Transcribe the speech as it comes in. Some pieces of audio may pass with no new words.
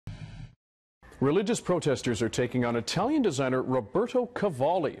Religious protesters are taking on Italian designer Roberto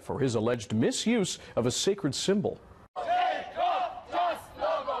Cavalli for his alleged misuse of a sacred symbol. Take off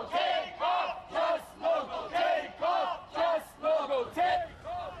JustLogo! Take off JustLogo! Take off JustLogo! Take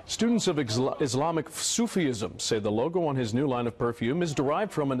off! Students of Islamic Sufism say the logo on his new line of perfume is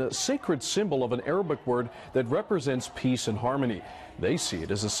derived from a sacred symbol of an Arabic word that represents peace and harmony. They see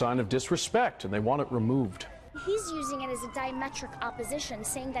it as a sign of disrespect and they want it removed. He's using it as a diametric opposition,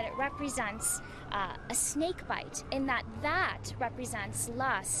 saying that it represents a snake bite, in that represents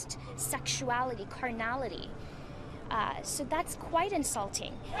lust, sexuality, carnality. So that's quite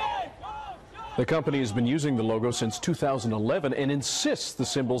insulting. The company has been using the logo since 2011 and insists the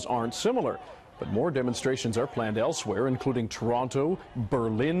symbols aren't similar. But more demonstrations are planned elsewhere, including Toronto,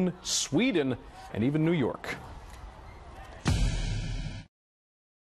 Berlin, Sweden, and even New York.